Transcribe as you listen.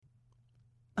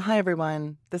Hi,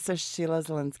 everyone. This is Sheila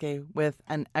Zielinski with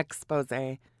an expose,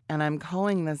 and I'm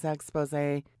calling this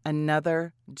expose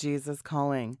Another Jesus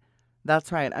Calling.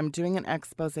 That's right. I'm doing an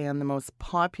expose on the most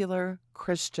popular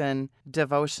Christian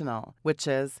devotional, which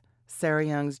is Sarah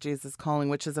Young's Jesus Calling,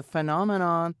 which is a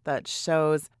phenomenon that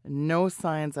shows no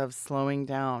signs of slowing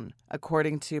down.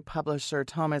 According to publisher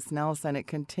Thomas Nelson, it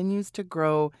continues to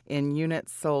grow in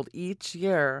units sold each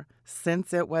year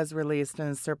since it was released and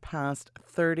has surpassed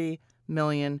 30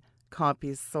 million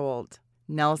copies sold.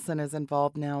 Nelson is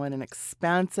involved now in an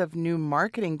expansive new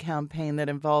marketing campaign that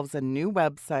involves a new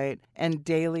website and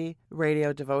daily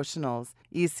radio devotionals.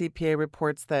 ECPA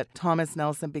reports that Thomas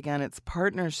Nelson began its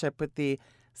partnership with the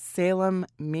Salem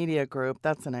Media Group,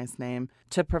 that's a nice name,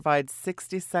 to provide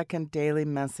 60-second daily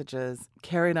messages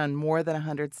carried on more than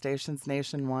 100 stations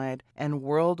nationwide and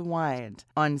worldwide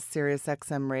on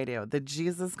SiriusXM radio. The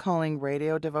Jesus Calling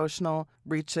radio devotional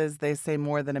reaches, they say,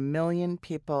 more than 1 million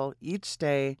people each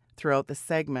day throughout the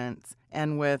segments.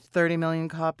 And with 30 million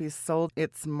copies sold,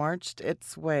 it's marched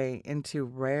its way into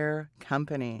rare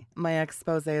company. My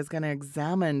expose is going to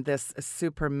examine this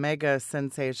super mega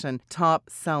sensation,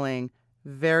 top-selling,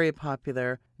 very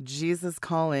popular Jesus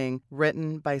Calling,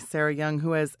 written by Sarah Young,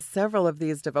 who has several of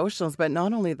these devotionals. But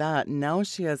not only that, now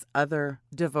she has other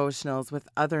devotionals with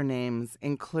other names,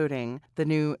 including the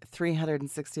new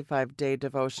 365-day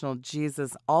devotional,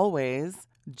 Jesus Always,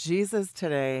 Jesus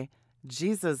Today,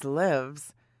 Jesus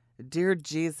Lives, Dear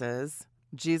Jesus,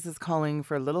 Jesus Calling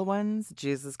for Little Ones,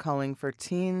 Jesus Calling for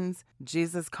Teens,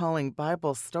 Jesus Calling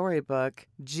Bible Storybook,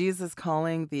 Jesus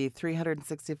Calling the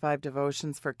 365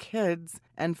 Devotions for Kids,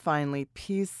 and finally,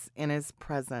 Peace in His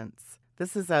Presence.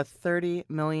 This is a $30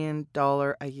 million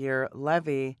a year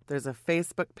levy. There's a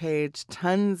Facebook page.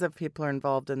 Tons of people are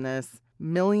involved in this.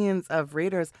 Millions of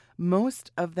readers,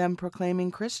 most of them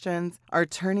proclaiming Christians, are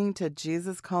turning to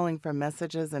Jesus Calling for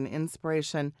messages and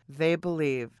inspiration they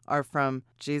believe are from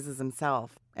Jesus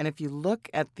himself. And if you look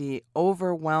at the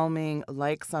overwhelming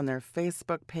likes on their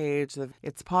Facebook page,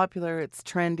 it's popular, it's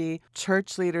trendy,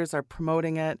 church leaders are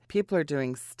promoting it, people are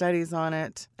doing studies on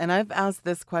it. And I've asked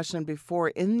this question before.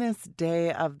 In this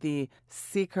day of the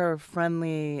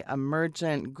seeker-friendly,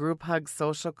 emergent group hug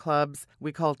social clubs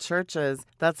we call churches,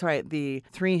 that's right, the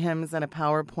 3 hymns and a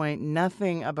PowerPoint,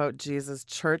 nothing about Jesus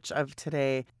church of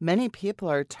today, many people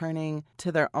are turning to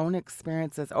their own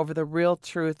experiences over the real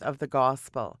truth of the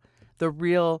gospel, the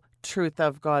real truth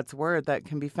of God's word that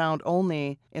can be found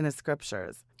only in the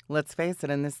scriptures. Let's face it,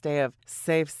 in this day of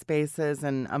safe spaces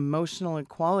and emotional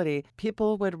equality,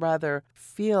 people would rather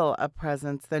feel a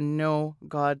presence than know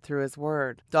God through his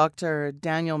word. Dr.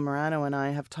 Daniel Morano and I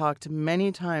have talked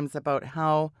many times about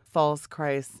how false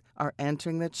Christs are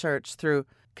entering the church through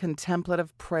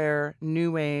contemplative prayer,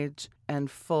 New Age, and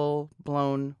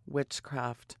full-blown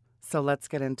witchcraft. So let's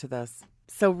get into this.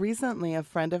 So recently, a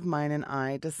friend of mine and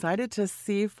I decided to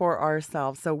see for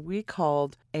ourselves. So we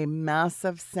called a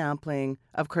massive sampling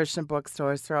of Christian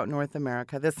bookstores throughout North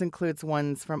America. This includes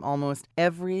ones from almost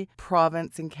every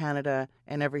province in Canada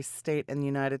and every state in the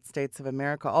United States of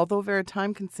America. Although very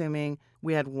time-consuming,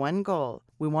 we had one goal.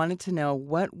 We wanted to know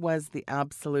what was the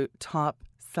absolute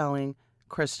top-selling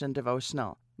Christian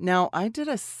devotional. Now, I did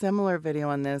a similar video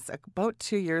on this about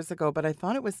 2 years ago, but I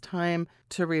thought it was time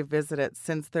to revisit it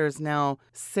since there's now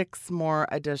 6 more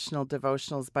additional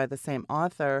devotionals by the same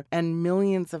author and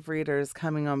millions of readers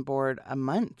coming on board a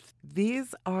month.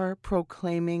 These are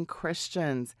proclaiming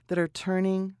Christians that are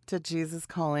turning to Jesus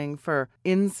Calling for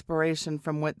inspiration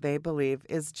from what they believe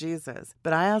is Jesus.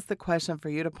 But I ask the question for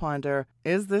you to ponder,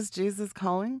 is this Jesus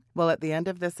Calling? Well, at the end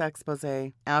of this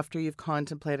expose, after you've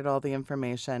contemplated all the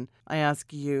information, I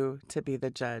ask you to be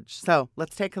the judge. So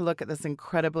let's take a look at this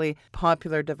incredibly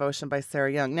popular devotion by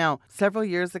Sarah Young. Now, several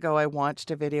years ago, I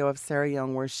watched a video of Sarah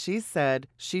Young where she said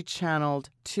she channeled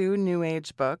 2 New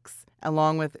Age books.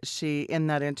 Along with, she, in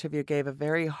that interview, gave a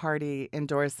very hearty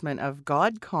endorsement of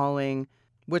God Calling,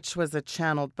 which was a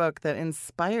channeled book that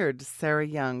inspired Sarah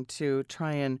Young to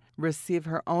try and receive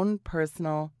her own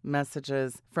personal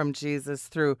messages from Jesus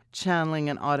through channeling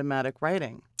and automatic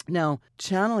writing. Now,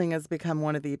 channeling has become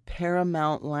one of the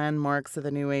paramount landmarks of the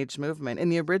New Age movement. In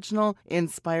the original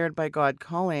Inspired by God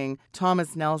Calling,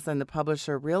 Thomas Nelson, the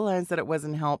publisher, realized that it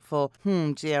wasn't helpful.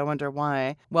 I wonder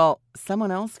why. Well,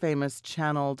 someone else famous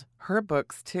channeled her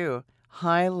books too.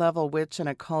 High-level witch and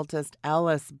occultist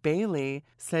Alice Bailey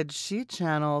said she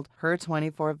channeled her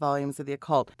 24 volumes of the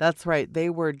occult. That's right,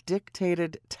 they were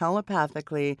dictated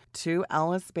telepathically to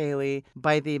Alice Bailey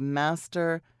by the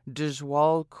master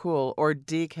Djwal Khul, or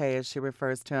DK as she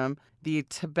refers to him, the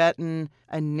Tibetan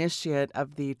initiate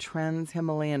of the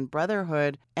Trans-Himalayan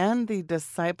Brotherhood and the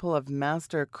disciple of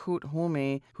Master Kut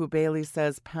Homi, who Bailey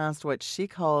says passed what she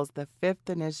calls the fifth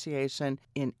initiation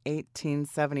in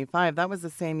 1875. That was the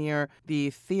same year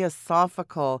the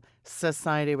Theosophical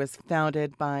Society was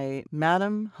founded by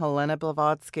Madame Helena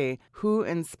Blavatsky, who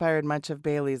inspired much of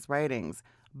Bailey's writings.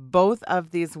 Both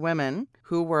of these women,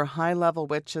 who were high-level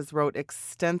witches, wrote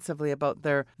extensively about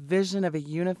their vision of a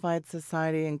unified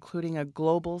society, including a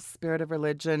global spirit of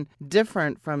religion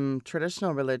different from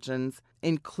traditional religions,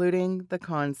 including the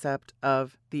concept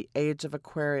of the Age of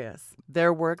Aquarius.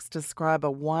 Their works describe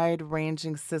a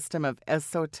wide-ranging system of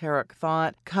esoteric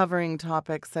thought, covering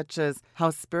topics such as how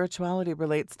spirituality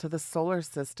relates to the solar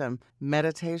system,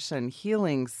 meditation,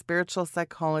 healing, spiritual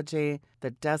psychology,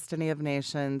 the destiny of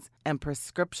nations, and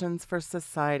prescriptions for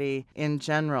society in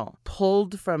general.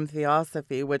 Pulled from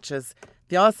Theosophy, which is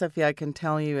Theosophy, I can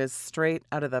tell you, is straight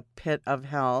out of the pit of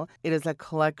hell. It is a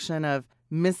collection of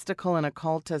mystical and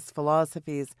occultist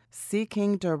philosophies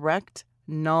seeking direct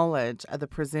knowledge of the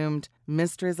presumed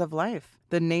mysteries of life,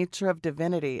 the nature of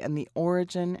divinity, and the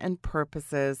origin and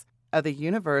purposes of the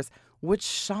universe, which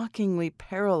shockingly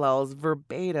parallels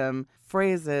verbatim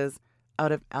phrases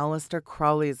out of Aleister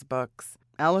Crowley's books.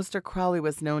 Aleister Crowley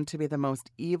was known to be the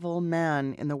most evil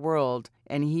man in the world,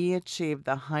 and he achieved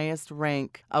the highest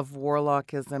rank of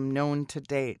warlockism known to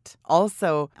date.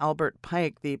 Also, Albert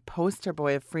Pike, the poster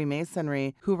boy of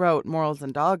Freemasonry, who wrote Morals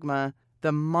and Dogma,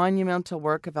 the monumental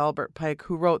work of Albert Pike,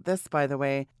 who wrote this, by the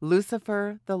way,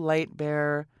 Lucifer, the light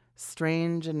bearer,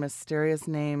 strange and mysterious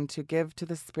name to give to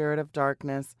the spirit of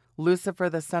darkness, Lucifer,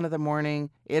 the son of the morning,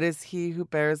 it is he who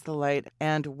bears the light,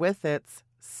 and with its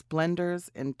splendors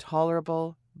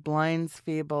intolerable, blinds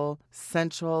feeble,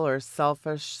 sensual or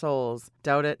selfish souls,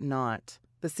 doubt it not.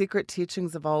 The Secret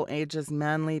Teachings of All Ages,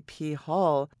 Manly P.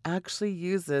 Hall, actually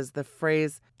uses the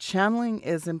phrase, channeling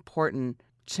is important.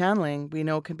 Channeling, we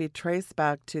know, can be traced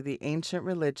back to the ancient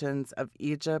religions of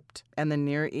Egypt and the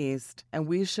Near East, and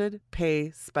we should pay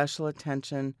special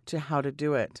attention to how to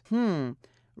do it.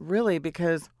 Really,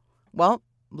 because, well,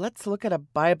 let's look at a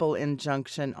Bible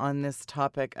injunction on this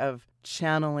topic of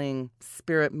channeling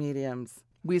spirit mediums.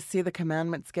 We see the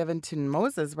commandments given to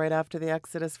Moses right after the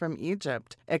Exodus from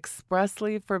Egypt,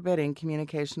 expressly forbidding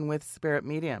communication with spirit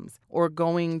mediums or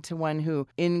going to one who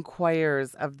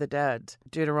inquires of the dead.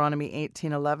 Deuteronomy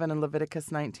 18:11 and Leviticus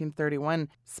 19:31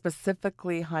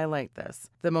 specifically highlight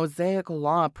this. The Mosaic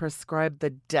law prescribed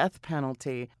the death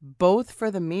penalty both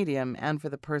for the medium and for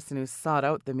the person who sought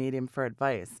out the medium for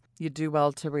advice. You do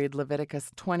well to read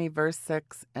Leviticus 20, verse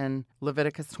 6, and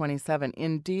Leviticus 27.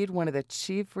 Indeed, one of the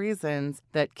chief reasons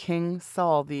that King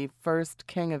Saul, the first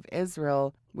king of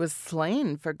Israel, was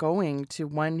slain for going to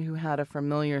one who had a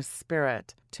familiar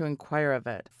spirit to inquire of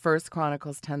it. 1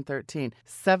 Chronicles 10:13.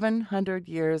 700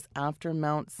 years after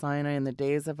Mount Sinai in the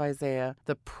days of Isaiah,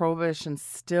 the prohibition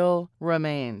still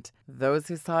remained. Those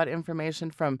who sought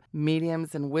information from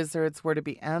mediums and wizards were to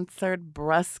be answered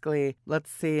brusquely.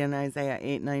 Let's see in Isaiah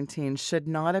 8:19. Should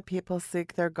not a people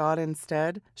seek their God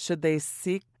instead? Should they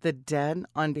seek the dead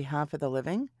on behalf of the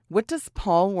living? What does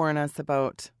Paul warn us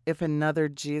about if another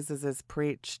Jesus is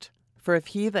preached? For if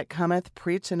he that cometh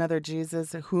preach another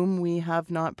Jesus whom we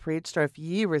have not preached, or if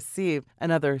ye receive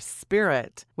another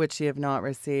spirit which ye have not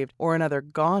received, or another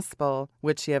gospel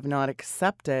which ye have not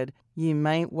accepted, ye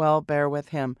might well bear with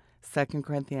him. 2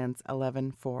 Corinthians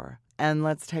 11:4. And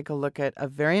let's take a look at a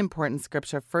very important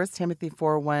scripture, 1 Timothy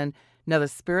 4:1. Now the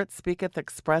Spirit speaketh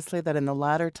expressly that in the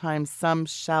latter times some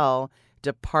shall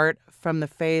depart from the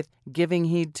faith, giving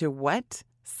heed to what?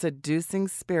 Seducing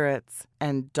spirits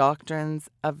and doctrines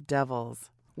of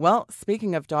devils. Well,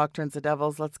 speaking of doctrines of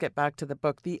devils, let's get back to the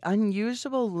book. The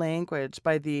unusual language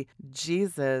by the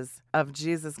Jesus of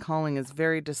Jesus Calling is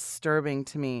very disturbing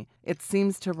to me. It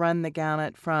seems to run the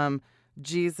gamut from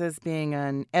Jesus being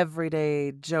an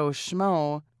everyday Joe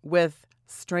Schmo with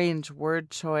strange word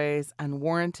choice,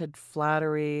 unwarranted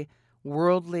flattery,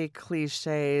 worldly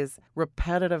cliches,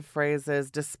 repetitive phrases,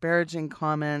 disparaging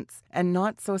comments, and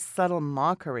not so subtle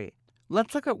mockery.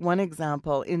 Let's look at one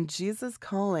example. In Jesus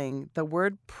Calling, the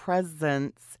word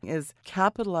presence is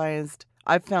capitalized.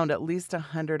 I've found at least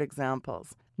 100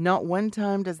 examples. Not one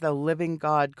time does the living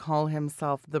God call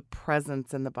himself the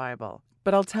presence in the Bible.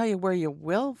 But I'll tell you where you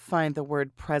will find the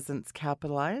word presence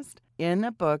capitalized. In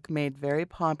a book made very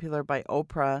popular by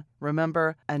Oprah,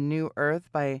 remember A New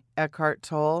Earth by Eckhart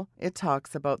Tolle? It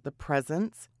talks about the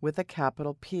presence with a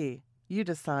capital P. You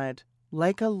decide.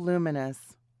 Like a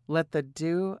luminous, let the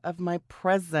dew of my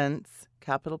presence,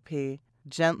 capital P,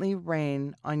 gently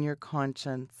rain on your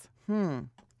conscience.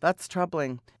 That's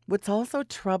troubling. What's also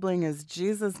troubling is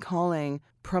Jesus Calling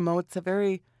promotes a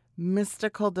very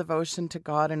mystical devotion to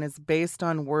God and is based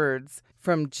on words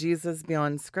from Jesus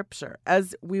beyond Scripture.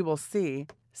 As we will see,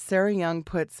 Sarah Young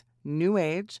puts New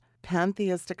Age,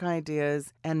 pantheistic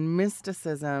ideas, and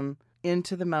mysticism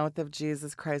into the mouth of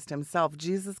Jesus Christ himself.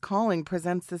 Jesus Calling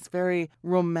presents this very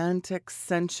romantic,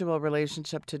 sensual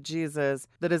relationship to Jesus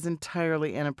that is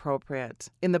entirely inappropriate.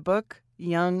 In the book,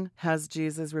 Young has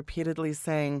Jesus repeatedly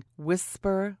saying,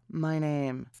 "Whisper my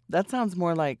name." That sounds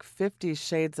more like 50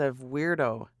 Shades of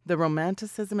Weirdo. The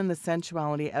romanticism and the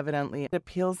sensuality evidently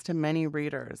appeals to many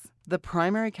readers. The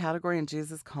primary category in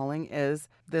Jesus Calling is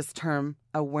this term,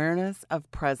 awareness of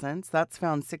presence. That's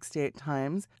found 68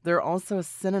 times. There are also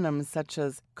synonyms such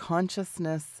as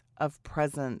consciousness of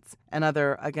presence and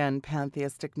other, again,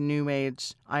 pantheistic New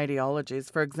Age ideologies.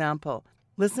 For example,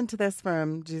 listen to this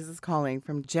from Jesus Calling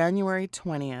from January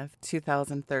 20th,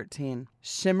 2013.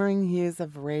 Shimmering hues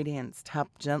of radiance tap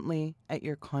gently at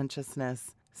your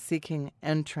consciousness, seeking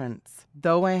entrance.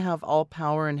 Though I have all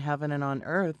power in heaven and on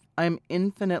earth, I am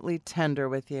infinitely tender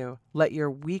with you. Let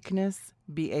your weakness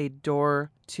be a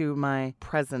door to my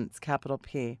presence, capital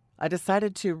P. I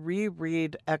decided to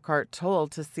reread Eckhart Tolle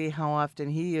to see how often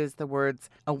he used the words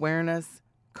awareness,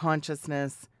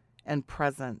 consciousness, and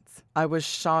presence. I was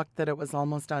shocked that it was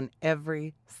almost on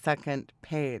every second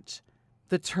page.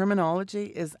 The terminology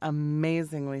is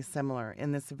amazingly similar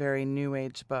in this very New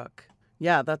Age book.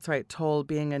 Yeah, that's right, Tolle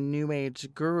being a New Age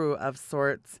guru of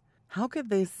sorts. How could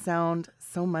they sound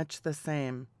so much the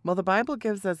same? Well, the Bible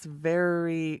gives us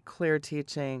very clear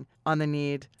teaching on the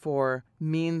need for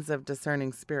means of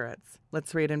discerning spirits.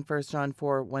 Let's read in 1 John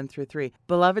 4, 1-3.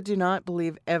 Beloved, do not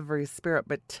believe every spirit,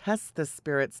 but test the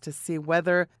spirits to see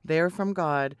whether they are from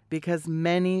God, because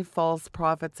many false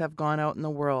prophets have gone out in the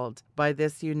world. By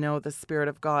this you know the Spirit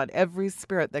of God. Every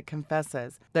spirit that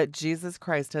confesses that Jesus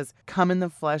Christ has come in the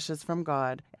flesh is from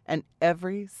God, and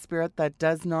every spirit that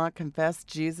does not confess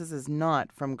Jesus is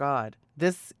not from God.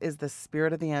 This is the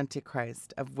spirit of the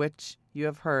Antichrist, of which you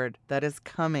have heard, that is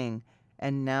coming,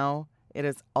 and now it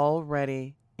is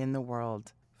already in the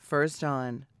world. 1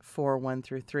 John 4,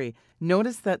 1-3.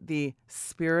 Notice that the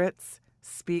spirits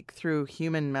speak through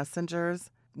human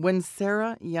messengers. When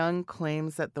Sarah Young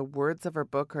claims that the words of her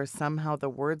book are somehow the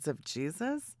words of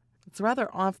Jesus, it's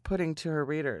rather off-putting to her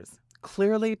readers.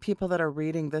 Clearly, people that are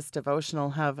reading this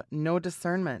devotional have no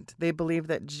discernment. They believe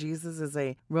that Jesus is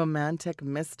a romantic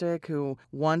mystic who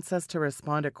wants us to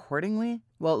respond accordingly.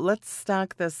 Well, let's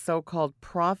stack this so-called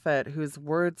prophet whose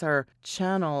words are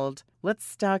channeled. Let's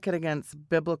stack it against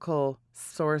biblical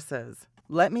sources.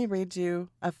 Let me read you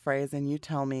a phrase and you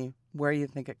tell me where you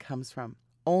think it comes from.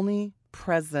 Only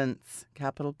presence,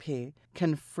 capital P,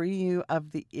 can free you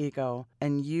of the ego,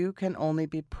 and you can only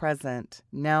be present,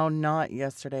 now not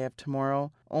yesterday of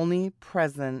tomorrow. Only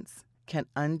presence can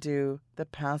undo the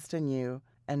past in you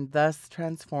and thus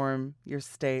transform your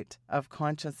state of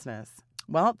consciousness.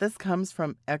 Well, this comes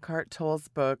from Eckhart Tolle's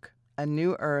book, A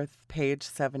New Earth, page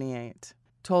 78.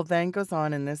 Tolle then goes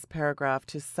on in this paragraph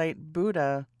to cite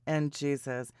Buddha and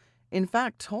Jesus. In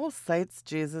fact, Tolle cites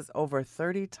Jesus over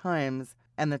 30 times,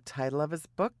 and the title of his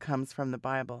book comes from the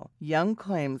Bible. Young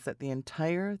claims that the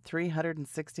entire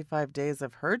 365 days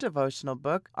of her devotional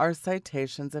book are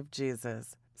citations of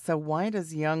Jesus. So why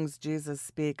does Young's Jesus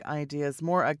Speak ideas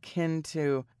more akin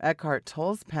to Eckhart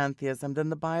Tolle's pantheism than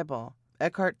the Bible?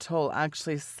 Eckhart Tolle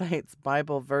actually cites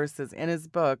Bible verses in his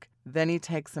book, then he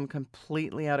takes them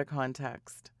completely out of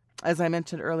context. As I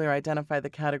mentioned earlier, identify the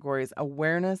categories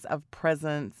awareness of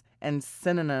presence and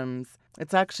synonyms.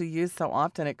 It's actually used so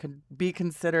often it could be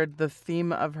considered the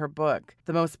theme of her book.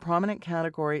 The most prominent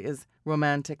category is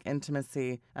romantic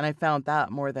intimacy, and I found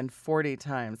that more than 40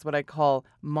 times. What I call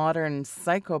modern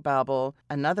psychobabble,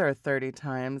 another 30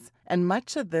 times. And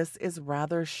much of this is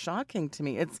rather shocking to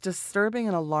me. It's disturbing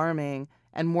and alarming,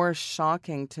 and more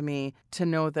shocking to me to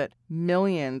know that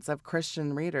millions of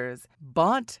Christian readers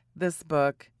bought this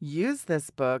book, used this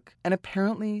book, and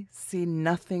apparently see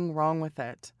nothing wrong with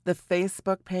it. The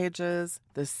Facebook pages,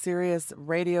 the serious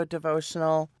radio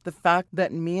devotional, the fact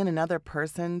that me and another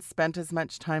person spent as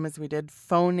much time as we did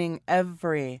phoning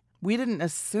we didn't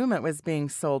assume it was being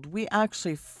sold. We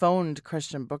actually phoned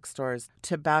Christian bookstores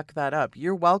to back that up.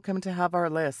 You're welcome to have our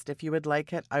list. If you would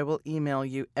like it, I will email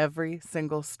you every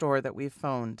single store that we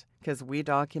phoned because we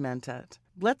document it.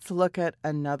 Let's look at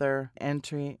another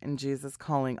entry in Jesus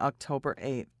Calling, October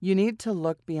 8th. You need to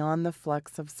look beyond the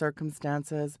flux of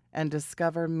circumstances and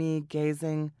discover me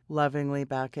gazing lovingly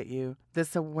back at you.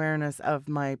 This awareness of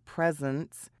my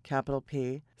presence, capital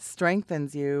P,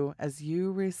 strengthens you as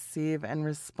you receive and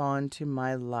respond to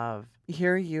my love.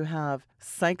 Here you have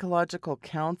psychological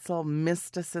counsel,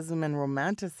 mysticism, and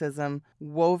romanticism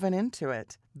woven into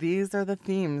it. These are the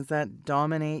themes that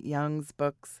dominate Jung's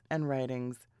books and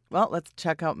writings. Well, let's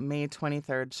check out May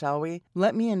 23rd, shall we?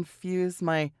 Let me infuse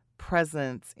my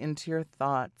presence into your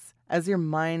thoughts. As your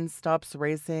mind stops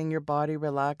racing, your body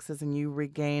relaxes, and you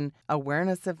regain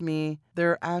awareness of me,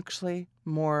 there are actually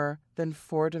more than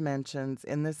 4 dimensions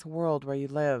in this world where you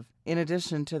live. In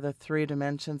addition to the 3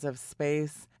 dimensions of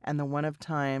space and the one of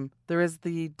time, there is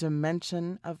the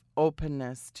dimension of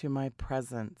openness to my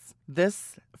presence.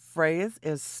 This phrase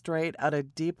is straight out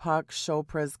of Deepak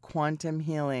Chopra's Quantum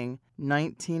Healing,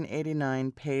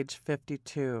 1989, page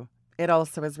 52. It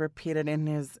also is repeated in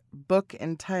his book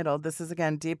entitled, this is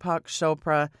again Deepak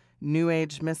Chopra, New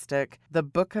Age Mystic, The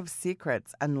Book of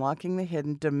Secrets, Unlocking the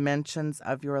Hidden Dimensions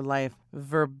of Your Life,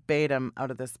 verbatim out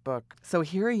of this book. So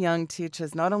here Jung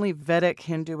teaches not only Vedic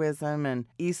Hinduism and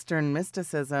Eastern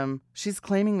mysticism, she's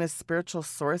claiming this spiritual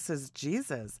source is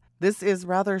Jesus. This is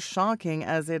rather shocking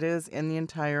as it is in the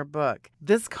entire book.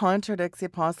 This contradicts the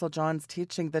Apostle John's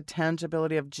teaching the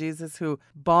tangibility of Jesus who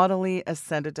bodily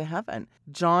ascended to heaven.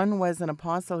 John was an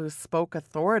apostle who spoke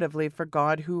authoritatively for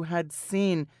God, who had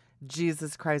seen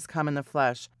Jesus Christ come in the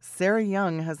flesh. Sarah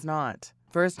Young has not.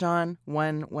 1 John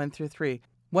 1:1-3.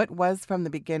 What was from the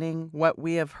beginning, what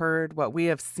we have heard, what we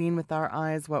have seen with our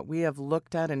eyes, what we have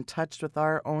looked at and touched with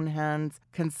our own hands,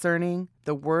 concerning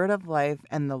the word of life,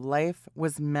 and the life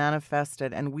was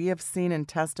manifested, and we have seen and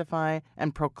testify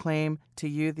and proclaim to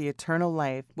you the eternal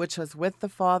life, which was with the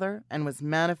Father and was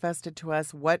manifested to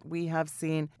us. What we have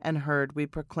seen and heard, we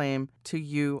proclaim to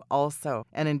you also.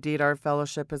 And indeed, our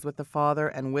fellowship is with the Father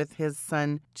and with his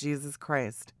Son, Jesus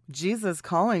Christ. Jesus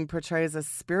Calling portrays a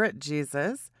spirit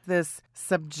Jesus, this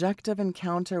subjective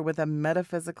encounter with a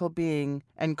metaphysical being,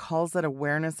 and calls it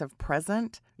awareness of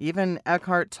present. Even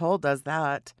Eckhart Tolle does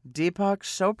that. Deepak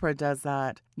Chopra does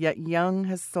that. Yet Jung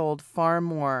has sold far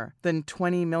more than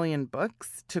 20 million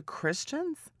books to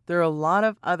Christians. There are a lot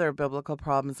of other biblical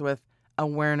problems with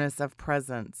awareness of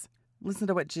presence. Listen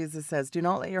to what Jesus says. Do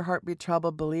not let your heart be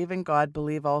troubled. Believe in God.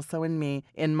 Believe also in me.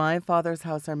 In my Father's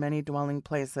house are many dwelling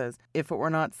places. If it were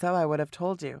not so, I would have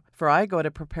told you. For I go to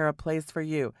prepare a place for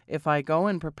you. If I go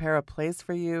and prepare a place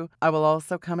for you, I will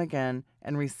also come again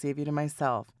and receive you to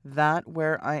myself, that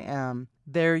where I am,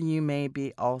 there you may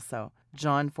be also.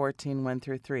 John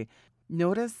 14:1-3.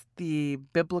 Notice the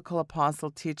biblical apostle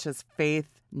teaches faith,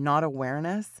 not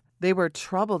awareness. They were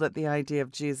troubled at the idea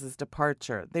of Jesus'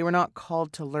 departure. They were not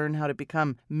called to learn how to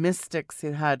become mystics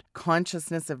who had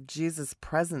consciousness of Jesus'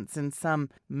 presence in some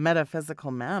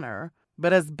metaphysical manner,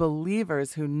 but as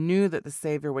believers who knew that the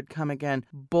Savior would come again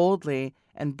boldly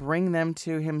and bring them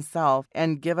to himself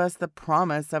and give us the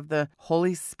promise of the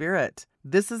Holy Spirit.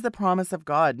 This is the promise of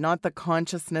God, not the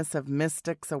consciousness of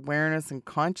mystics, awareness, and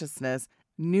consciousness.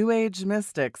 New Age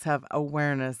mystics have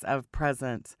awareness of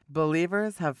presence.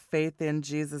 Believers have faith in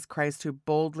Jesus Christ who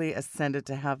boldly ascended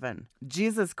to heaven.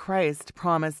 Jesus Christ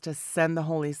promised to send the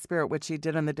Holy Spirit, which he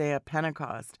did on the day of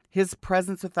Pentecost. His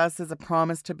presence with us is a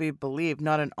promise to be believed,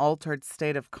 not an altered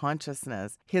state of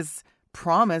consciousness. His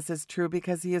promise is true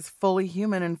because he is fully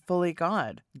human and fully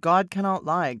God. God cannot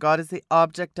lie. God is the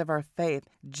object of our faith.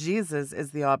 Jesus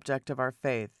is the object of our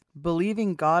faith.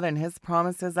 Believing God and his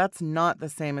promises, that's not the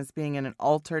same as being in an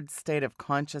altered state of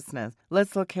consciousness.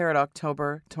 Let's look here at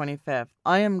October 25th.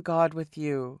 I am God with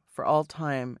you for all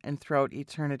time and throughout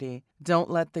eternity. Don't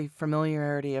let the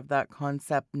familiarity of that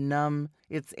concept numb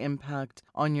its impact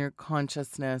on your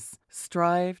consciousness.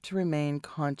 Strive to remain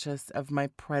conscious of my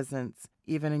presence,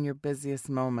 even in your busiest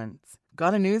moments.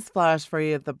 Got a news flash for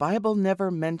you. The Bible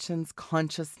never mentions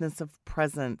consciousness of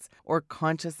presence or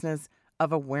consciousness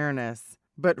of awareness,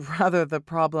 but rather the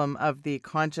problem of the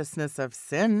consciousness of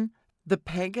sin. The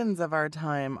pagans of our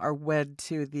time are wed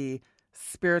to the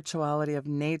spirituality of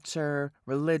nature,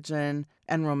 religion,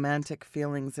 and romantic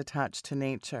feelings attached to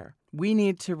nature. We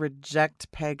need to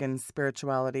reject pagan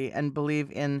spirituality and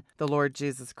believe in the Lord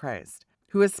Jesus Christ,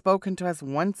 who has spoken to us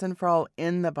once and for all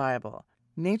in the Bible.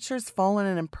 Nature's fallen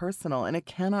and impersonal, and it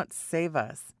cannot save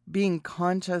us. Being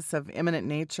conscious of immanent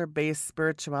nature-based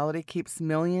spirituality keeps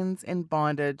millions in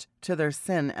bondage to their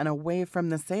sin and away from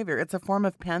the Savior. It's a form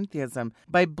of pantheism.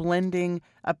 By blending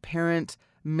apparent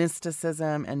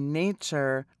mysticism and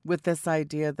nature with this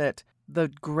idea that The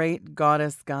great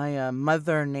goddess Gaia,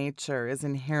 Mother Nature, is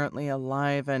inherently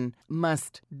alive and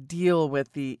must deal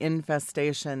with the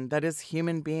infestation that is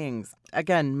human beings.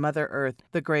 Again, Mother Earth,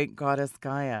 the great goddess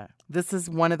Gaia. This is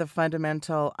one of the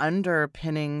fundamental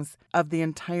underpinnings of the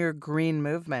entire green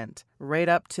movement, right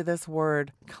up to this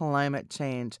word, climate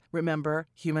change. Remember,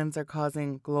 humans are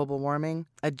causing global warming.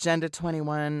 Agenda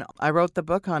 21, I wrote the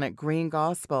book on it, Green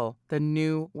Gospel, the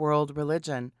New World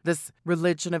Religion. This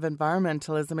religion of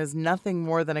environmentalism is nothing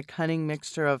more than a cunning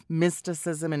mixture of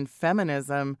mysticism and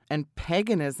feminism and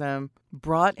paganism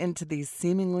brought into the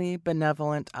seemingly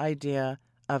benevolent idea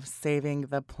of saving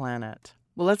the planet.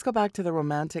 Well, let's go back to the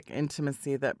romantic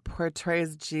intimacy that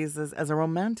portrays Jesus as a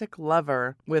romantic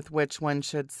lover with which one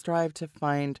should strive to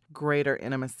find greater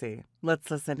intimacy. Let's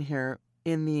listen here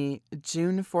in the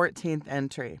June 14th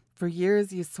entry. For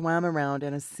years you swam around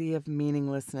in a sea of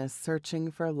meaninglessness,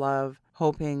 searching for love,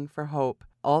 hoping for hope.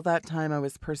 All that time I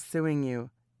was pursuing you,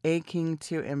 aching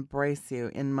to embrace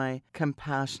you in my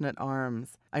compassionate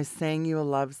arms. I sang you a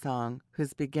love song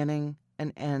whose beginning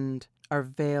and end are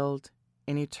veiled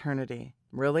in eternity.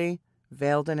 Really?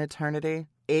 Veiled in eternity?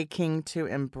 Aching to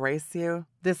embrace you?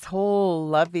 This whole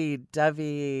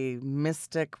lovey-dovey,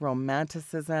 mystic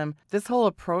romanticism, this whole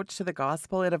approach to the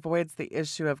gospel, it avoids the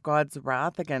issue of God's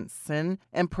wrath against sin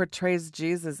and portrays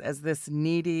Jesus as this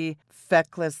needy,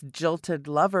 feckless, jilted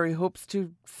lover who hopes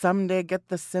to someday get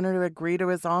the sinner to agree to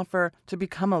his offer to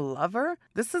become a lover.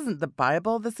 This isn't the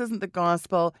Bible, this isn't the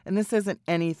gospel, and this isn't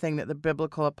anything that the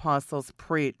biblical apostles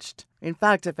preached. In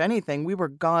fact, if anything, we were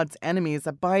God's enemies,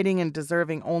 abiding and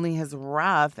deserving only his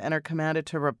wrath, and are commanded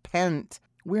to repent.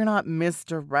 We're not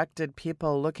misdirected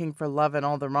people looking for love in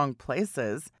all the wrong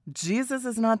places. Jesus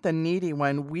is not the needy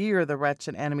one. We are the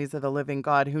wretched enemies of the living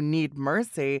God who need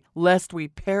mercy, lest we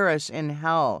perish in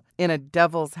hell, in a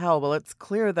devil's hell. Well, it's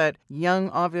clear that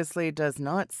Young obviously does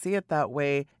not see it that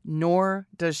way, nor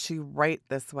does she write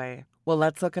this way. Well,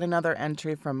 let's look at another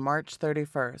entry from March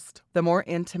 31st. The more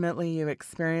intimately you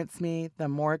experience me, the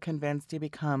more convinced you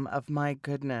become of my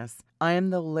goodness. I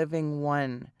am the living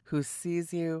one who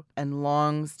sees you and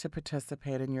longs to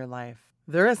participate in your life.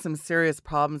 There are some serious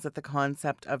problems with the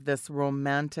concept of this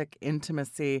romantic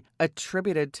intimacy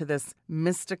attributed to this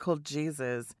mystical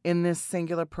Jesus in this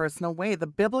singular personal way. The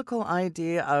biblical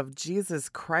idea of Jesus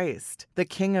Christ, the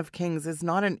King of Kings, is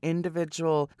not an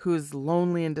individual who's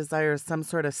lonely and desires some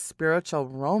sort of spiritual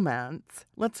romance.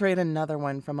 Let's read another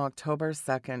one from October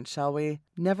 2nd, shall we?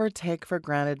 Never take for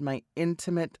granted my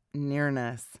intimate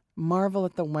nearness. Marvel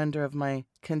at the wonder of my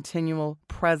continual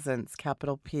presence,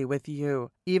 capital P, with you.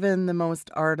 Even the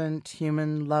most ardent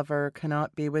human lover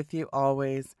cannot be with you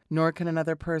always, nor can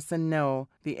another person know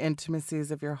the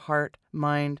intimacies of your heart,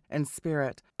 mind, and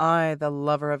spirit. I, the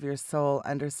lover of your soul,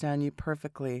 understand you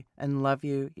perfectly and love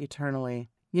you eternally.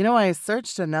 You know, I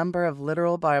searched a number of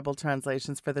literal Bible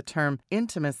translations for the term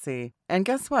intimacy, and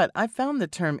guess what? I found the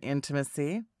term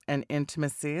intimacy and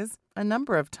intimacies a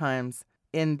number of times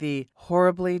in the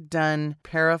horribly done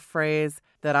paraphrase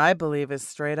that I believe is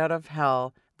straight out of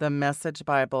hell, The Message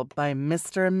Bible by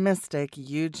Mr. Mystic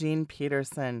Eugene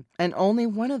Peterson. And only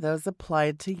one of those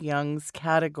applied to Young's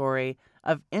category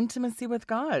of intimacy with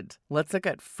God. Let's look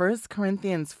at 1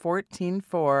 Corinthians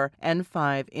 14:4 and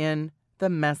 5 in the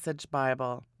Message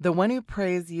Bible. The one who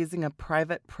prays using a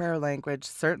private prayer language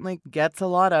certainly gets a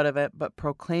lot out of it, but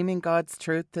proclaiming God's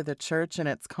truth to the church in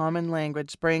its common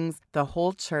language brings the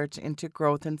whole church into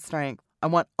growth and strength. I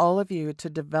want all of you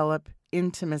to develop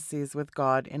intimacies with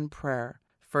God in prayer.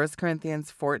 1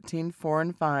 Corinthians 14:4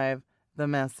 and 5, the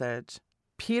Message.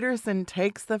 Peterson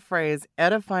takes the phrase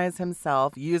edifies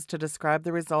himself, used to describe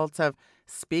the results of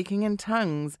speaking in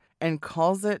tongues, and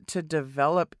calls it to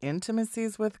develop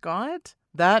intimacies with God?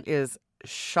 That is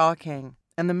shocking.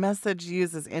 And the Message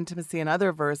uses intimacy in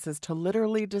other verses to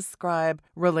literally describe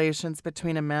relations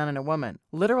between a man and a woman.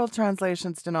 Literal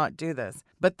translations do not do this.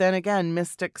 But then again,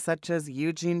 mystics such as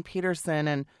Eugene Peterson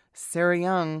and Sarah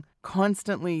Young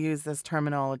constantly use this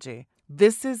terminology.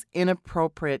 This is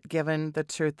inappropriate given the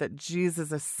truth that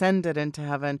Jesus ascended into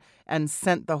heaven and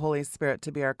sent the Holy Spirit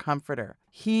to be our comforter.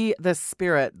 He, the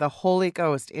Spirit, the Holy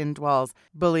Ghost, indwells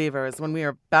believers when we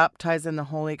are baptized in the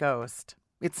Holy Ghost.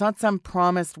 It's not some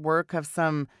promised work of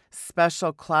some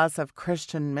special class of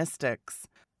Christian mystics.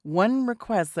 One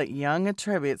request that Young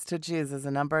attributes to Jesus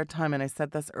a number of times, and I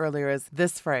said this earlier, is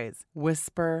this phrase,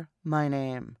 whisper my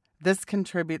name. This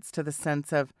contributes to the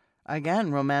sense of,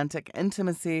 again, romantic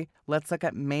intimacy. Let's look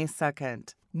at May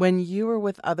 2nd. When you are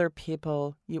with other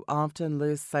people, you often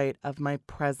lose sight of my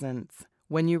presence.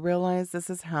 When you realize this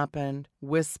has happened,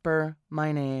 whisper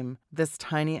my name. This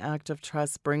tiny act of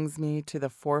trust brings me to the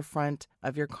forefront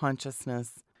of your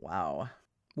consciousness. Wow.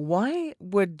 Why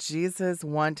would Jesus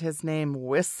want his name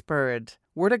whispered?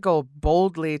 We're to go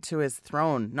boldly to his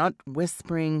throne, not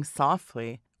whispering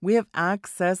softly. We have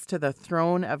access to the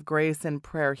throne of grace in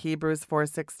prayer, Hebrews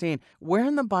 4:16. Where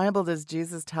in the Bible does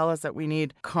Jesus tell us that we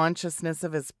need consciousness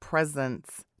of his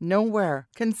presence? Nowhere.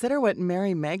 Consider what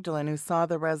Mary Magdalene, who saw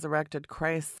the resurrected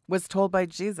Christ, was told by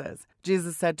Jesus.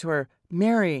 Jesus said to her,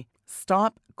 "Mary,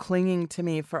 stop clinging to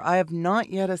me, for I have not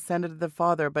yet ascended to the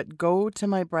Father, but go to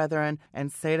my brethren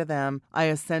and say to them, I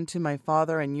ascend to my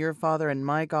Father and your Father and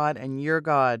my God and your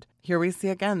God." Here we see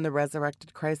again the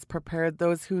resurrected Christ prepared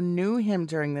those who knew him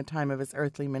during the time of his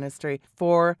earthly ministry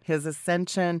for his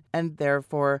ascension and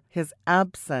therefore his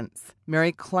absence.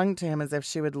 Mary clung to him as if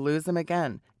she would lose him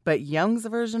again. But Young's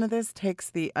version of this takes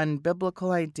the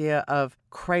unbiblical idea of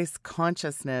Christ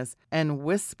consciousness and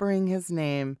whispering his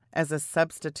name as a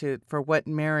substitute for what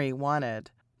Mary wanted.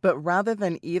 But rather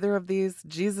than either of these,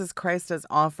 Jesus Christ has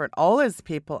offered all his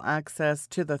people access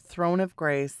to the throne of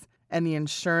grace and the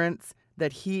assurance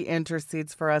that he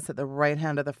intercedes for us at the right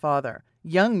hand of the Father.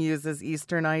 Young uses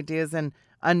Eastern ideas and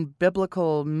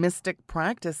unbiblical mystic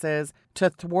practices to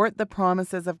thwart the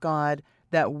promises of God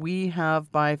that we have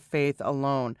by faith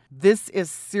alone. This is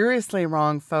seriously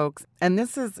wrong, folks, and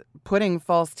this is putting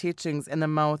false teachings in the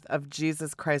mouth of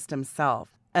Jesus Christ himself.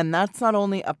 And that's not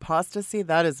only apostasy,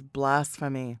 that is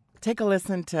blasphemy. Take a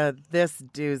listen to this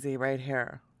doozy right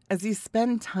here. As you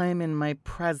spend time in my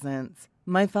presence,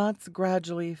 my thoughts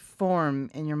gradually form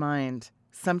in your mind.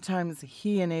 Sometimes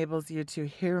he enables you to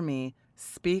hear me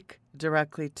speak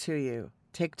directly to you.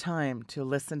 Take time to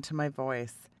listen to my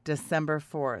voice. December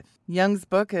 4th. Young's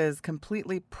book is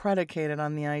completely predicated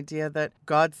on the idea that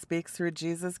God speaks through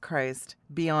Jesus Christ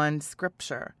beyond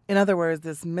Scripture. In other words,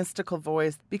 this mystical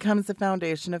voice becomes the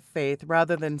foundation of faith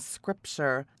rather than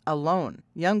Scripture alone.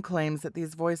 Young claims that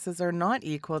these voices are not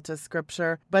equal to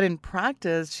Scripture, but in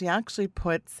practice, she actually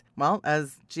puts,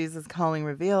 as Jesus' calling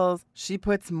reveals, she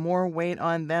puts more weight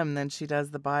on them than she does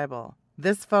the Bible.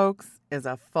 This, folks, is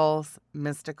a false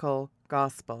mystical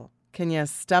gospel. Can you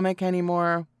stomach any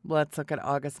more? Let's look at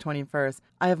August 21st.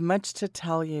 I have much to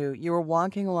tell you. You are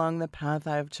walking along the path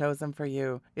I have chosen for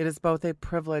you. It is both a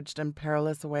privileged and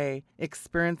perilous way,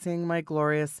 experiencing my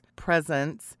glorious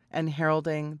presence and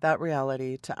heralding that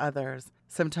reality to others.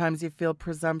 Sometimes you feel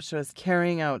presumptuous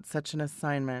carrying out such an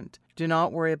assignment. Do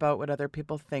not worry about what other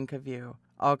people think of you.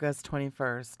 August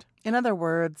 21st. In other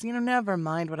words, never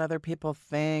mind what other people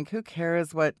think. Who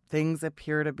cares what things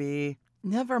appear to be?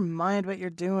 Never mind what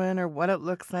you're doing or what it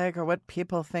looks like or what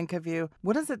people think of you.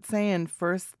 What does it say in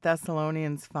 1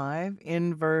 Thessalonians 5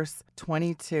 in verse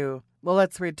 22? Well,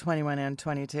 let's read 21 and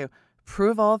 22.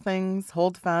 Prove all things,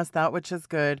 hold fast that which is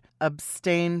good,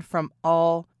 abstain from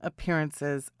all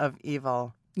appearances of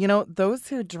evil. Those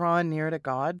who draw near to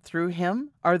God through him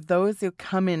are those who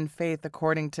come in faith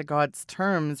according to God's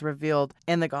terms revealed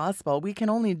in the gospel. We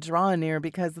can only draw near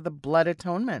because of the blood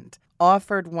atonement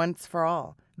offered once for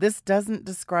all. This doesn't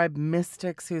describe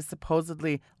mystics who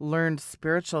supposedly learned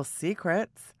spiritual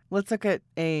secrets. Let's look at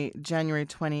a January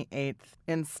 28th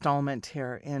installment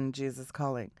here in Jesus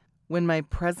Calling. When my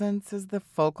presence is the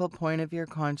focal point of your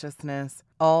consciousness,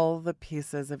 all the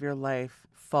pieces of your life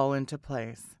fall into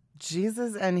place.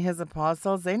 Jesus and his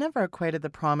apostles, they never equated the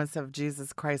promise of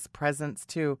Jesus Christ's presence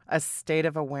to a state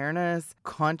of awareness,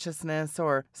 consciousness,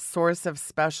 or source of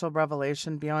special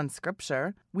revelation beyond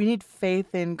Scripture. We need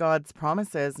faith in God's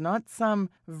promises, not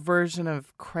some version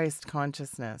of Christ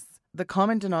consciousness. The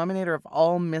common denominator of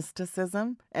all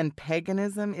mysticism and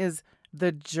paganism is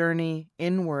the journey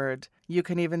inward. You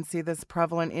can even see this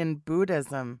prevalent in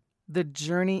Buddhism. The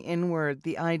journey inward,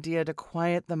 the idea to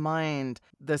quiet the mind,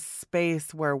 the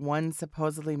space where one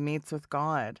supposedly meets with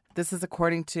God. This is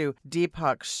according to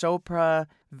Deepak Chopra,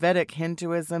 Vedic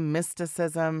Hinduism,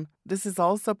 mysticism. This is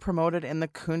also promoted in the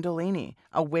Kundalini,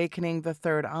 awakening the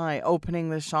third eye, opening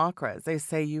the chakras. They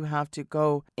say you have to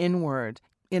go inward.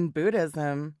 In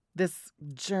Buddhism, this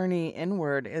journey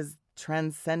inward is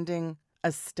transcending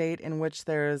a state in which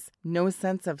there's no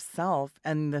sense of self,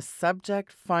 and the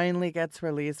subject finally gets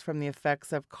released from the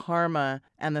effects of karma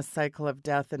and the cycle of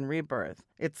death and rebirth.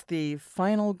 It's the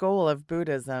final goal of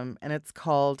Buddhism, and it's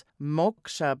called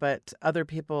moksha, but other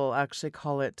people actually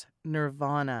call it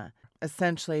nirvana.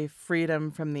 Essentially, freedom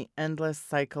from the endless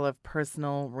cycle of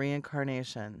personal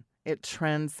reincarnation. It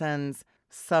transcends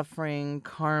suffering,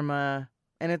 karma,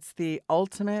 and it's the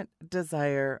ultimate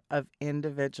desire of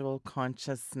individual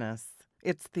consciousness.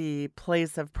 It's the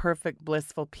place of perfect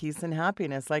blissful peace and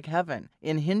happiness, like heaven.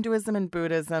 In Hinduism and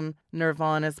Buddhism,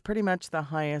 nirvana is pretty much the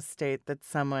highest state that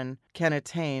someone can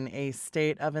attain, a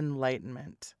state of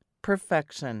enlightenment.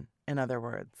 Perfection, in other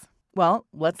words. Well,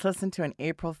 let's listen to an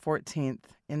April 14th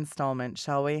installment,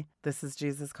 shall we? This is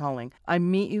Jesus calling. I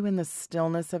meet you in the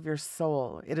stillness of your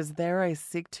soul. It is there I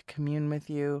seek to commune with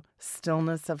you.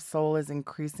 Stillness of soul is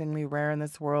increasingly rare in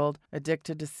this world,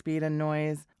 addicted to speed and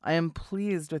noise. I am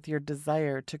pleased with your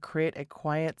desire to create a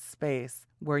quiet space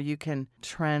where you can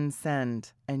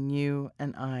transcend and you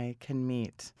and I can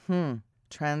meet.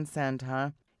 Transcend, huh?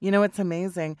 You know, it's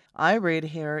amazing. I read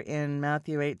here in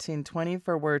Matthew 18:20,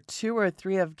 for where 2 or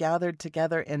 3 have gathered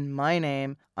together in my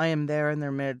name, I am there in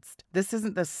their midst. This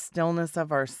isn't the stillness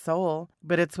of our soul,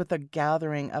 but it's with a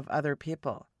gathering of other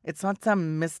people. It's not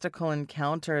some mystical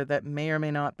encounter that may or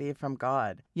may not be from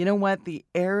God. You know what? The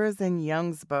errors in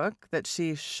Young's book that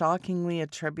she shockingly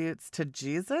attributes to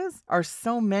Jesus are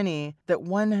so many that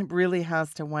one really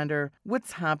has to wonder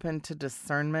what's happened to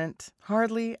discernment.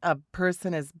 Hardly a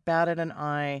person has batted an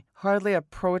eye. Hardly a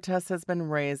protest has been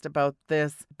raised about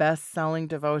this best-selling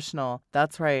devotional.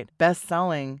 That's right,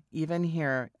 best-selling even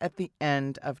here at the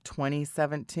end of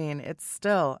 2017. It's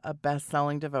still a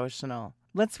best-selling devotional.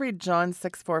 Let's read John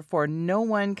 6:4. No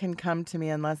one can come to me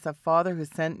unless the Father who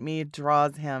sent me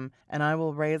draws him, and I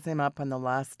will raise him up on the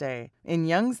last day. In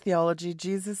Young's theology,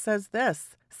 Jesus says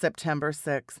this, September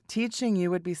 6th, teaching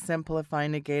you would be simple if I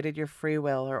negated your free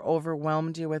will or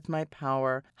overwhelmed you with my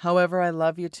power. However, I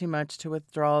love you too much to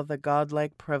withdraw the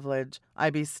godlike privilege I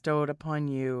bestowed upon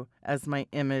you as my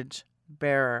image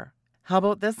bearer. How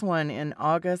about this one in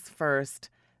August 1st?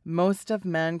 Most of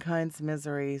mankind's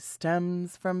misery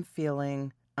stems from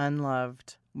feeling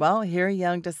unloved. Well, here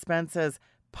Young dispenses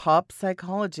pop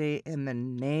psychology in the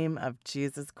name of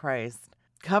Jesus Christ,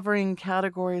 covering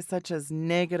categories such as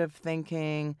negative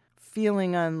thinking,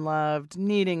 feeling unloved,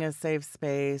 needing a safe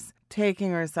space, taking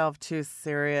herself too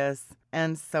serious,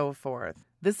 and so forth.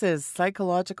 This is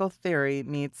psychological theory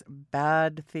meets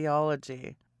bad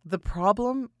theology. The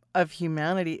problem of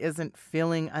humanity isn't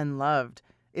feeling unloved.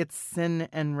 It's sin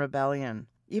and rebellion.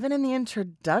 Even in the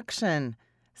introduction,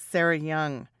 Sarah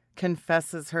Young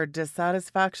confesses her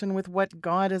dissatisfaction with what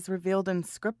God has revealed in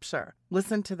Scripture.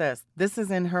 Listen to this. This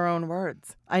is in her own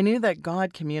words. I knew that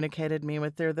God communicated me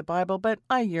with through the Bible, but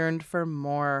I yearned for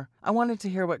more. I wanted to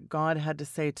hear what God had to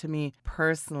say to me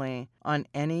personally on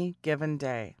any given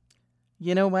day.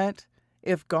 You know what?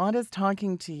 If God is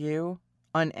talking to you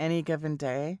on any given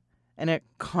day, and it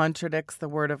contradicts the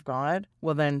word of God,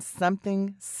 well then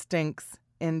something stinks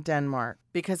in Denmark.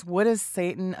 Because what is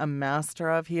Satan a master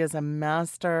of? He is a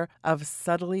master of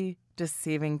subtly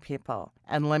deceiving people.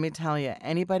 And let me tell you,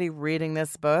 anybody reading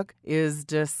this book is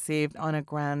deceived on a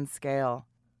grand scale.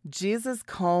 Jesus'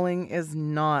 calling is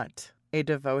not a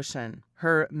devotion.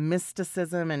 Her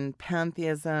mysticism and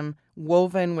pantheism,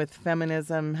 woven with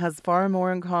feminism, has far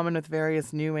more in common with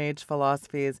various New Age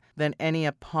philosophies than any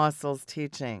apostle's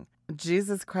teaching.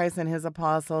 Jesus Christ and his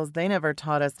apostles, they never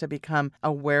taught us to become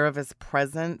aware of his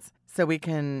presence so we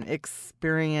can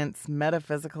experience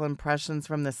metaphysical impressions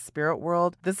from the spirit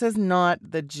world. This is not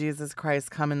the Jesus Christ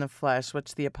come in the flesh,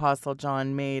 which the Apostle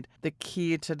John made the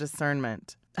key to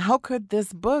discernment. How could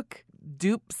this book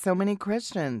dupe so many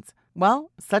Christians?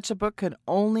 Well, such a book could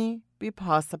only be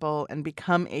possible and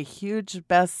become a huge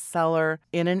bestseller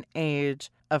in an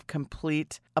age of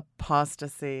complete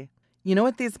apostasy. You know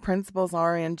what these principles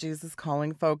are in Jesus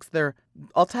Calling, folks?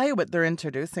 I'll tell you what they're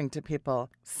introducing to people.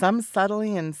 Some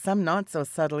subtly and some not so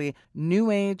subtly.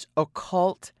 New Age,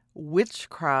 occult,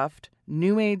 witchcraft,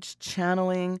 New Age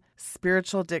channeling,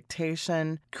 spiritual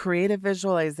dictation, creative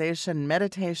visualization,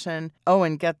 meditation. Oh,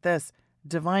 and get this,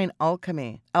 divine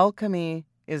alchemy. Alchemy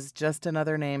is just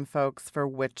another name, folks, for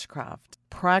witchcraft.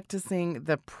 Practicing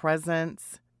the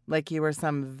presence like you were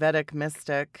some Vedic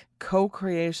mystic,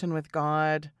 co-creation with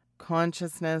God,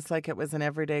 consciousness like it was an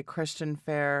everyday Christian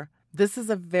fare. This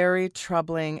is a very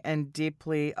troubling and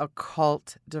deeply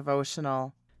occult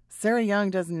devotional. Sarah Young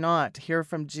does not hear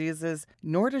from Jesus,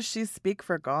 nor does she speak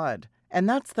for God. And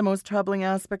that's the most troubling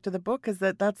aspect of the book, is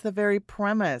that that's the very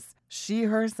premise. She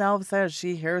herself says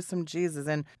she hears from Jesus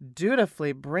and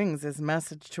dutifully brings his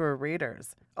message to her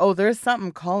readers. Oh, there's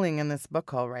something calling in this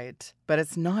book, all right, but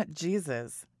it's not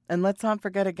Jesus. And let's not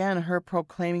forget again her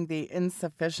proclaiming the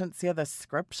insufficiency of the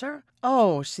scripture.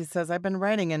 Oh, she says, I've been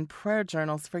writing in prayer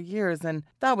journals for years, and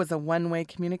that was a one-way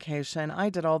communication. I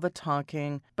did all the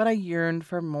talking, but I yearned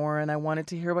for more, and I wanted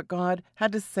to hear what God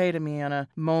had to say to me on a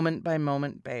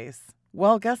moment-by-moment basis.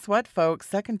 Well, guess what, folks?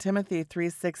 2 Timothy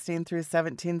 3:16 through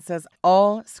 17 says,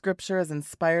 all scripture is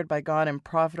inspired by God and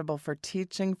profitable for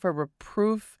teaching, for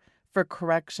reproof, for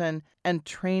correction, and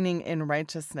training in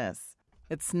righteousness.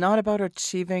 It's not about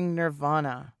achieving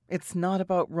nirvana. It's not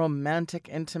about romantic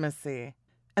intimacy.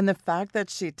 And the fact that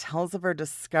she tells of her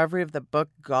discovery of the book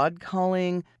God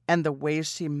Calling and the way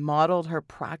she modeled her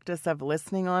practice of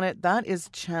listening on it, that is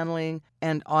channeling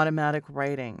and automatic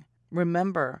writing.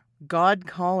 Remember, God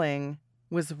Calling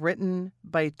was written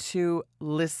by two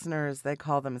listeners, they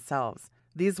call themselves.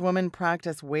 These women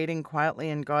practice waiting quietly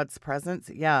in God's presence.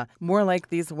 Yeah, more like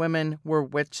these women were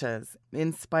witches,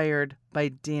 inspired by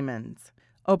demons.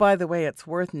 Oh, by the way, it's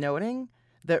worth noting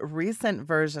that recent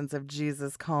versions of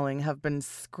Jesus Calling have been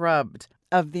scrubbed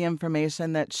of the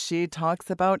information that she talks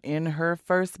about in her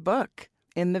first book,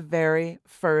 in the very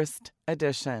first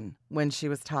edition, when she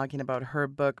was talking about her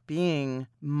book being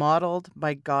modeled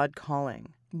by God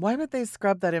Calling. Why would they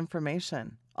scrub that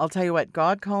information? I'll tell you what,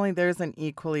 God Calling, there's an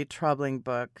equally troubling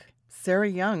book. Sarah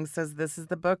Young says this is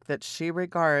the book that she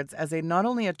regards as not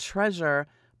only a treasure,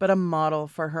 but a model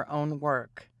for her own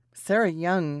work. Sarah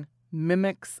Young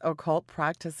mimics occult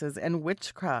practices and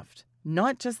witchcraft.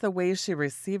 Not just the way she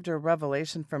received her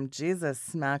revelation from Jesus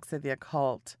smacks of the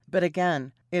occult, but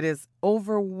again, it is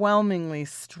overwhelmingly,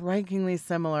 strikingly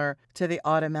similar to the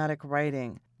automatic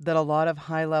writing that a lot of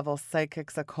high-level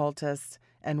psychics, occultists,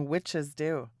 and witches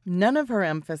do. None of her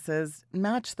emphases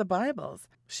match the Bible's.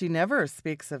 She never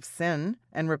speaks of sin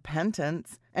and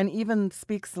repentance, and even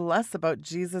speaks less about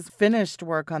Jesus' finished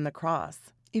work on the cross.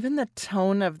 Even the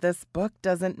tone of this book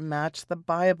doesn't match the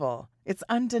Bible. It's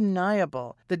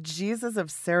undeniable. The Jesus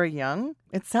of Sarah Young,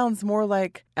 it sounds more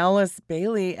like Alice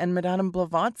Bailey and Madame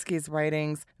Blavatsky's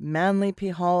writings, Manly P.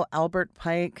 Hall, Albert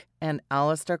Pike, and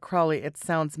Aleister Crowley. It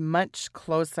sounds much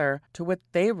closer to what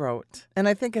they wrote. And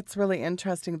I think it's really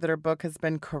interesting that her book has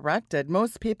been corrected.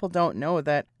 Most people don't know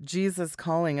that Jesus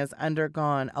Calling has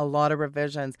undergone a lot of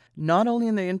revisions, not only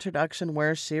in the introduction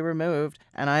where she removed,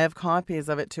 and I have copies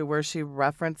of it too, where she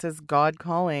references God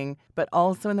Calling, but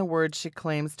also in the words she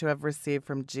claims to have received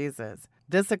from Jesus.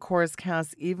 This, of course,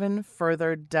 casts even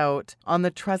further doubt on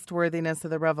the trustworthiness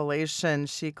of the revelation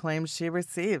she claims she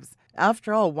receives.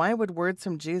 After all, why would words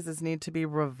from Jesus need to be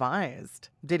revised?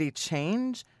 Did he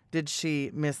change? Did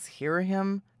she mishear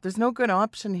him? There's no good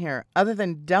option here other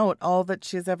than doubt all that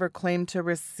she's ever claimed to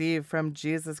receive from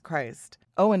Jesus Christ.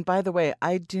 Oh, and by the way,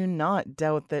 I do not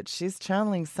doubt that she's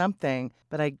channeling something,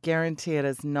 but I guarantee it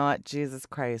is not Jesus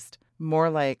Christ. More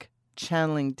like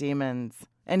channeling demons.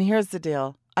 And here's the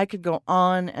deal. I could go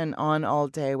on and on all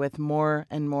day with more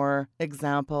and more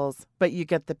examples, but you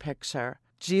get the picture.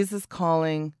 Jesus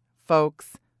Calling,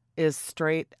 folks, is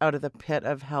straight out of the pit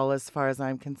of hell as far as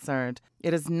I'm concerned.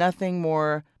 It is nothing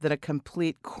more than a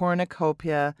complete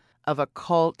cornucopia of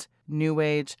occult, New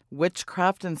Age,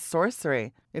 witchcraft, and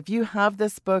sorcery. If you have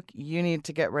this book, you need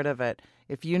to get rid of it.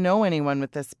 If you know anyone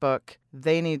with this book,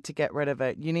 they need to get rid of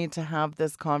it. You need to have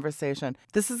this conversation.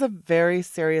 This is a very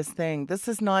serious thing. This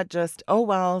is not just, oh,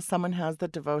 well, someone has the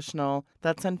devotional.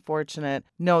 That's unfortunate.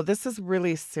 No, this is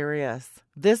really serious.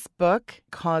 This book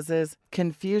causes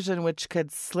confusion, which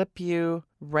could slip you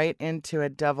right into a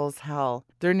devil's hell.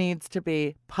 There needs to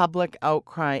be public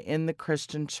outcry in the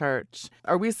Christian church.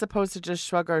 Are we supposed to just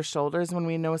shrug our shoulders when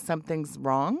we know something's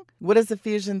wrong? What does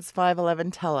Ephesians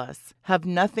 5:11 tell us? Have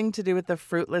nothing to do with the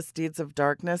fruitless deeds of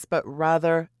darkness, but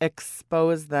rather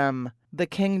expose them. The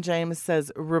King James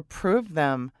says, reprove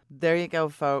them. There you go,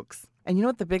 folks. And you know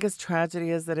what the biggest tragedy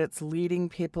is? That it's leading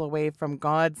people away from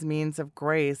God's means of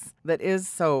grace that is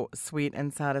so sweet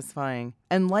and satisfying.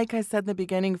 And like I said in the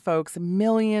beginning, folks,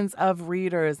 millions of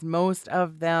readers, most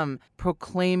of them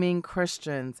proclaiming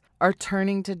Christians, are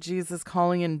turning to Jesus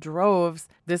Calling in droves.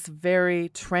 This very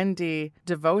trendy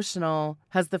devotional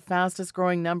has the fastest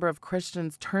growing number of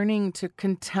Christians turning to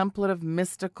contemplative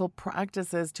mystical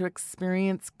practices to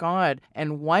experience God.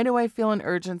 And why do I feel an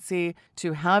urgency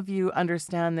to have you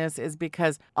understand this is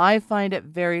because I find it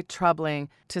very troubling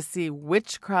to see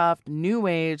witchcraft, New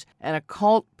Age, and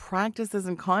occult practices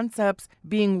and concepts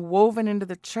being woven into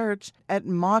the church at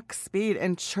mock speed,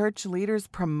 and church leaders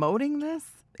promoting this?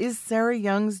 Is Sarah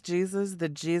Young's Jesus the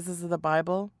Jesus of the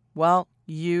Bible? Well,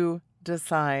 you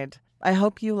decide. I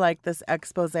hope you like this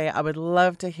expose. I would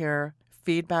love to hear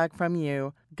feedback from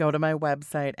you. Go to my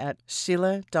website at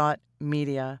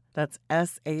sheila.media. That's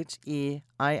SHEILA.media.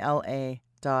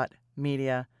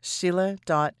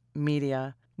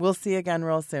 Sheila.media. We'll see you again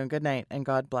real soon. Good night and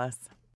God bless.